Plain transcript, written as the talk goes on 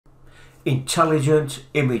Intelligent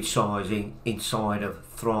image sizing inside of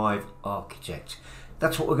Thrive Architect.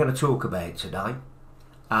 That's what we're going to talk about today.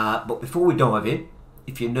 But before we dive in,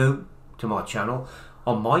 if you're new to my channel,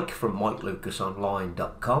 I'm Mike from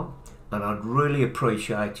mikelucasonline.com, and I'd really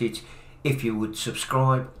appreciate it if you would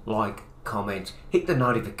subscribe, like, comment, hit the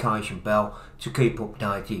notification bell to keep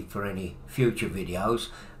updated for any future videos.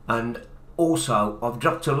 And also I've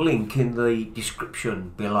dropped a link in the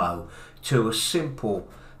description below to a simple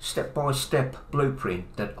step-by-step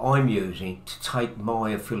blueprint that I'm using to take my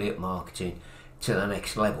affiliate marketing to the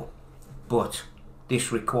next level. But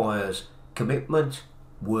this requires commitment,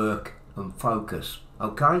 work and focus.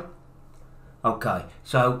 Okay,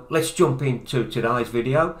 so let's jump into today's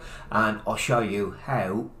video and I'll show you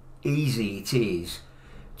how easy it is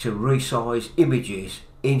to resize images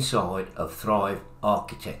inside of Thrive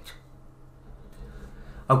Architect.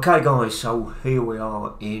 Okay guys, so here we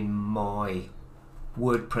are in my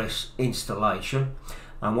WordPress installation,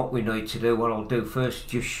 and what we need to do, what I'll do first,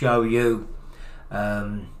 just show you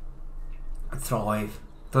Thrive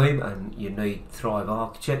theme, and you need Thrive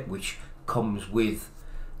Architect, which comes with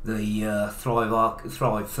the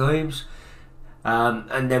Thrive themes,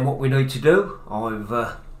 and then what we need to do,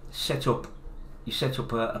 I've set up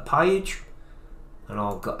a page, and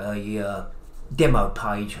I've got a demo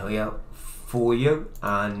page here for you,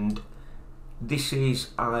 and this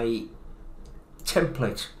is a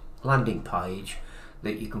template landing page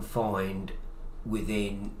that you can find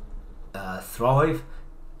within Thrive.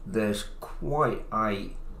 There's quite a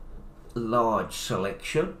large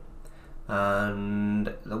selection,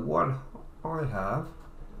 and the one I have,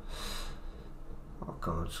 I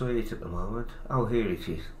can't see it at the moment. Oh, here it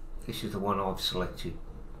is. This is the one I've selected,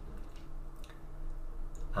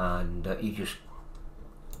 and you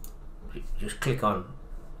just click on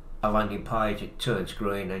a landing page, it turns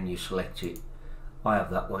green and you select it. I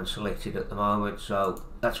have that one selected at the moment, so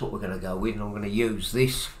that's what we're going to go with, and I'm going to use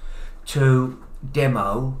this to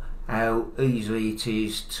demo how easy it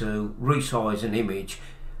is to resize an image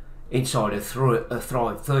inside of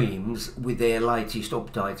Thrive themes with their latest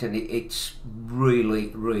update, and it's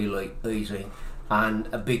really easy and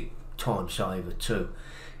a big time saver too.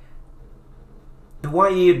 The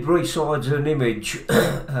way you'd resize an image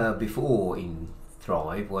before in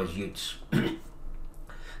Thrive was you'd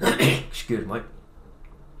excuse me,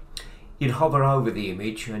 you'd hover over the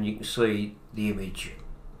image and you can see the image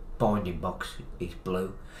binding box is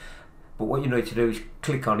blue, but what you need to do is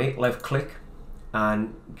click on it, left click,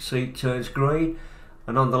 and see it turns green,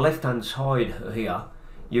 and on the left hand side here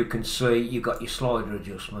you can see you've got your slider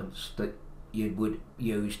adjustments that you would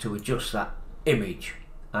use to adjust that image,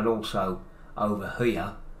 and also over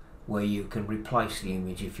here where you can replace the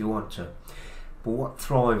image if you want to. But what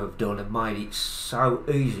Thrive have done and made it so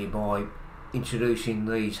easy by introducing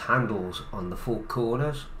these handles on the four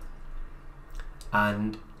corners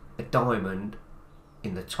and a diamond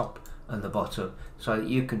in the top and the bottom, so that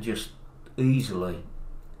you can just easily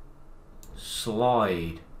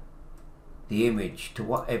slide the image to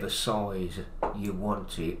whatever size you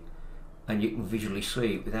want it, and you can visually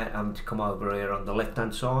see it without having to come over here on the left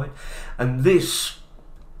hand side. And this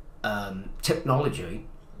technology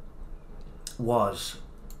was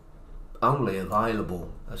only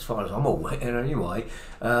available, as far as I'm aware anyway,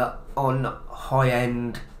 on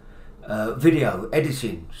high-end video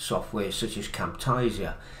editing software such as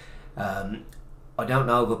Camtasia. I don't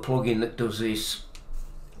know of a plugin that does this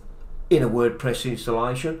in a WordPress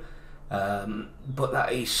installation, but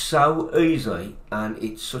that is so easy and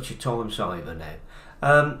it's such a time saver now,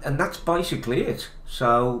 and that's basically it.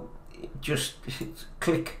 So just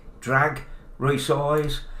click, drag,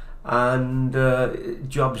 resize, and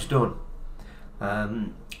job's done,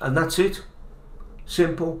 and that's it.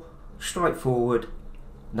 Simple, straightforward,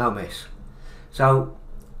 no mess. So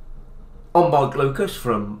I'm Mike Lucas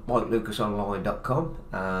from mikelucasonline.com.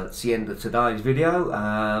 It's the end of today's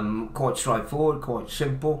video. Quite straightforward, quite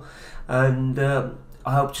simple, and I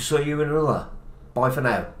hope to see you in another. Bye for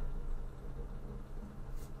now.